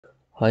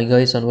Hi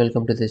guys and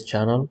welcome to this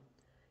channel.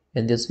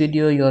 In this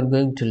video you are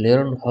going to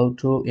learn how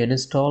to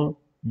install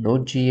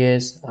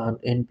Node.js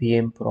and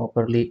NPM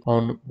properly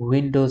on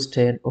Windows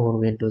 10 or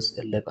Windows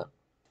 11.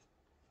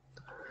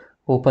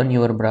 Open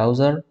your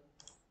browser.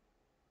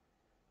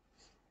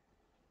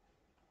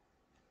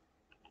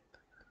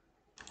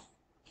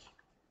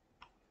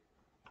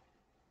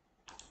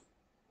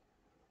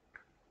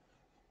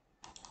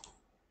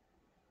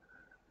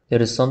 There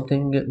is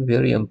something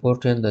very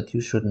important that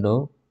you should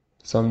know.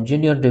 Some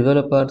junior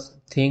developers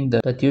think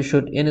that you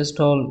should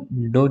install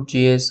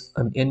Node.js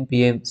and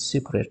NPM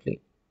separately.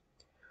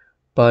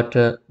 But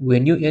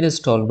when you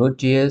install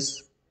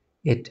Node.js,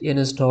 it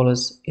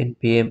installs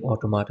NPM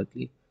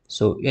automatically.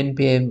 So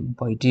NPM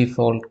by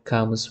default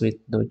comes with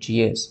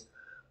Node.js.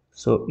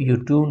 So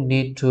you do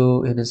need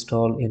to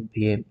install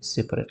NPM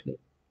separately.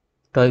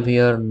 Type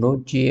here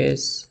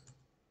Node.js,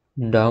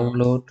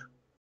 download.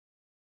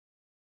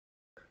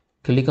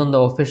 Click on the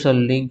official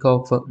link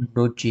of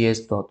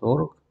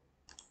nodejs.org.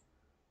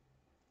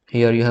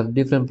 Here you have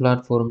different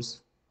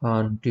platforms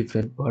and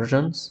different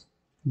versions.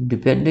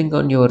 Depending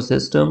on your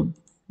system,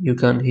 you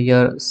can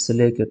here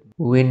select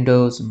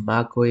Windows,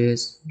 Mac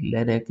OS,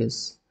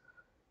 Linux,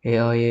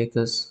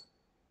 AIX,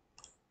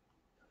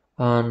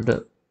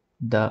 and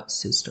the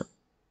system.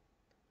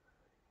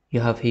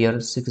 You have here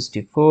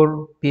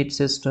 64-bit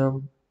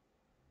system,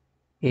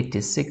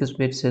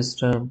 86-bit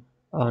system,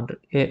 and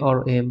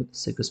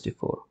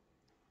ARM64.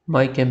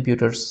 My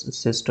computer's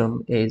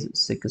system is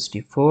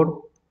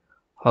 64.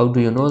 How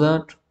do you know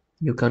that?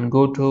 You can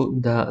go to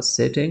the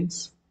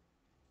settings,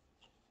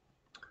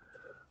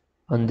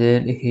 and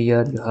then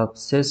here you have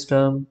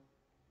system.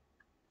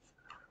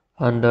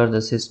 Under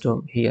the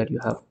system, here you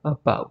have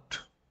about.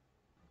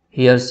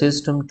 Here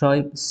system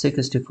type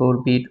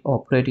 64-bit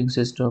operating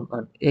system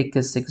and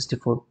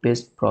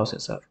x64-based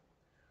processor.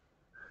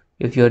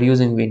 If you are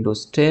using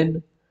Windows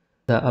 10,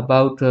 the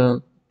about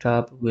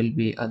tab will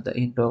be at the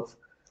end of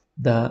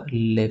the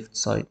left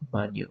side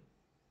menu.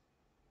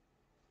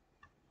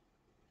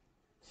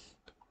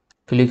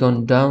 Click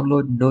on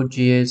download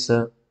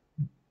Node.js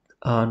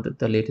and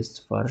the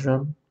latest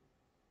version.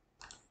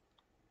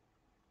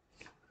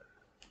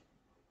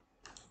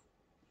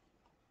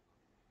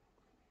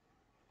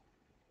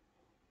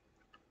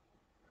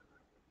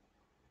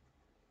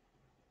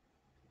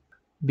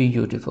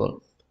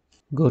 Beautiful.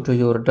 Go to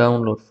your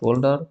download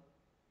folder,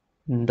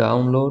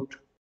 download,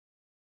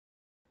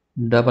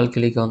 double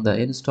click on the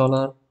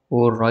installer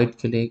or right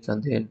click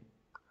and then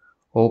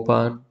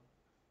open.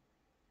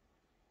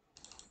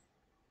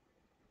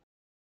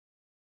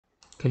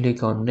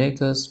 Click on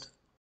next.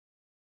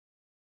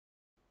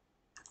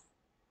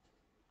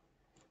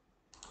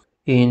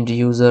 End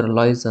user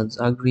license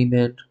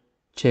agreement.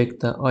 Check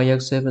the I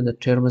accept the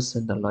terms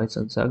in the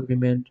license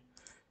agreement.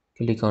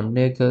 Click on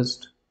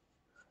next.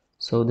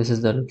 So this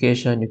is the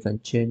location, you can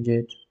change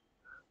it,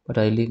 but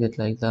I leave it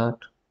like that.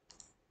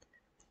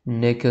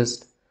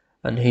 Next,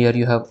 and here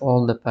you have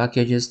all the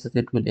packages that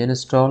it will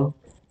install.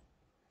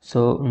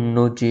 So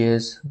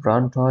Node.js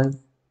runtime,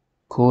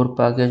 core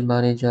package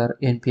manager,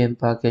 npm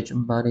package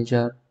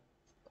manager,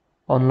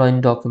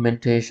 online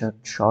documentation,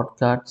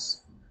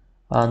 shortcuts,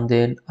 and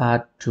then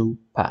add to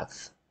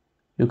path.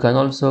 You can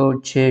also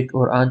check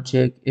or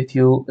uncheck if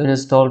you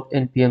installed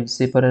npm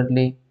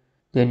separately,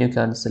 then you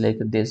can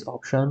select this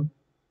option.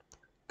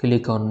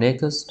 Click on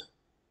next,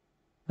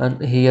 and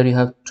here you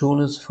have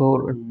tools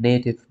for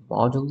native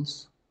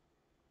modules.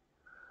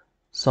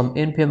 Some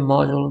npm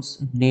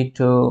modules need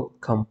to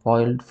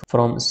compile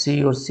from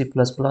C or C++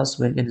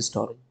 when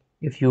installing.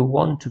 If you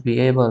want to be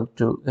able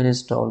to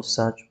install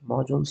such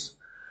modules,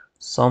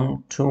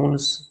 some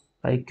tools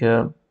like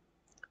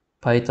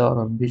Python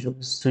and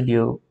Visual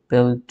Studio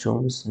build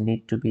tools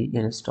need to be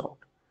installed.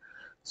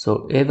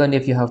 So even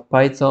if you have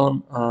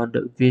Python and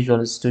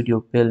Visual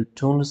Studio build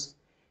tools,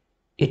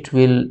 it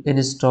will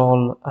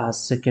install a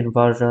second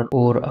version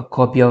or a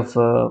copy of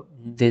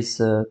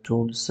these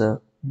tools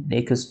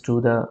next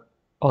to the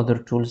other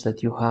tools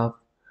that you have.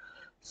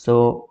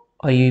 So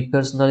I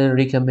personally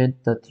recommend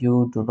that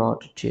you do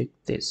not check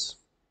this.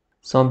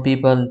 Some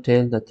people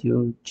tell that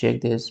you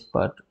check this,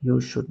 but you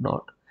should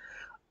not.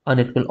 And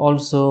it will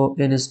also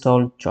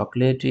install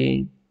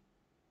Chocolatey.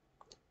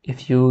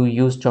 If you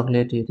use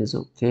Chocolatey, it is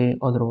okay.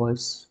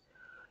 Otherwise,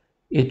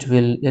 it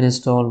will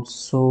install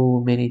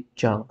so many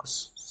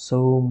chunks.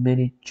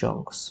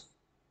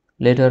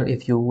 Later,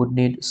 if you would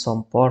need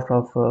some part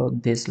of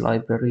these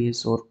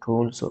libraries or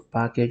tools or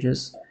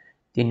packages,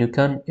 then you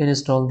can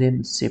install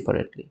them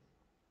separately.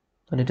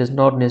 And it is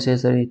not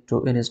necessary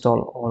to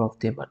install all of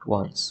them at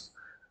once.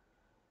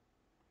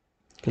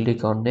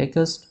 Click on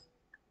next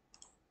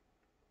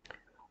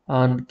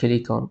and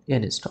click on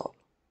install.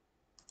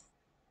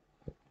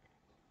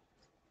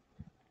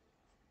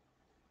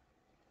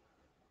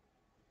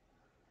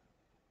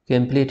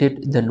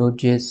 Completed the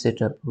Node.js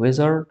setup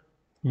wizard.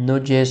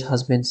 Node.js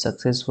has been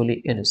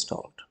successfully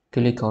installed.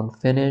 Click on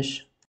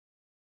finish.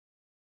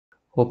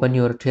 Open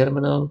your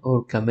terminal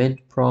or command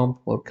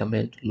prompt or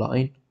command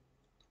line,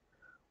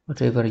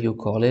 whatever you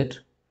call it.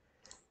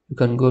 You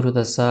can go to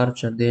the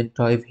search and then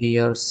type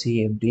here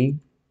cmd,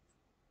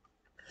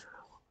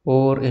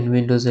 or in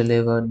Windows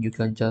 11 you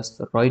can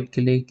just right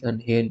click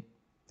and here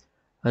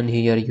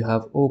you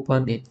have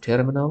open in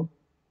terminal,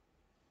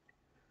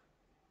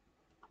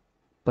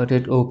 but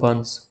it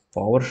opens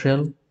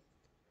PowerShell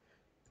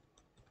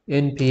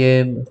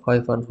npm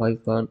hyphen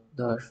hyphen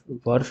dash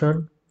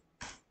version.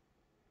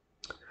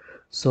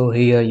 So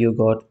here you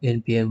got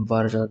npm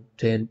version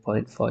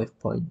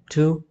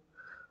 10.5.2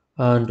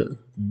 and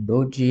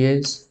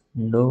Node.js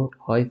node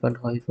hyphen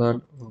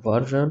hyphen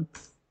version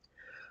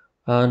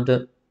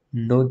and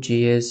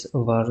Node.js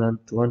version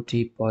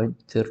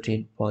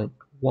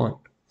 20.13.1.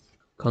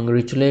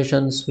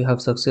 Congratulations, we have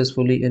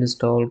successfully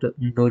installed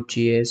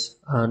Node.js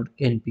and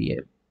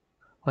NPM.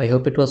 I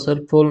hope it was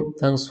helpful.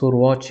 Thanks for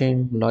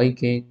watching,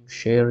 liking,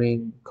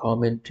 sharing,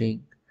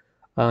 commenting,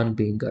 and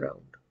being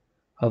around.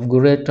 Have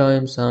great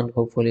times and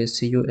hopefully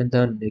see you in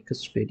the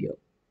next video.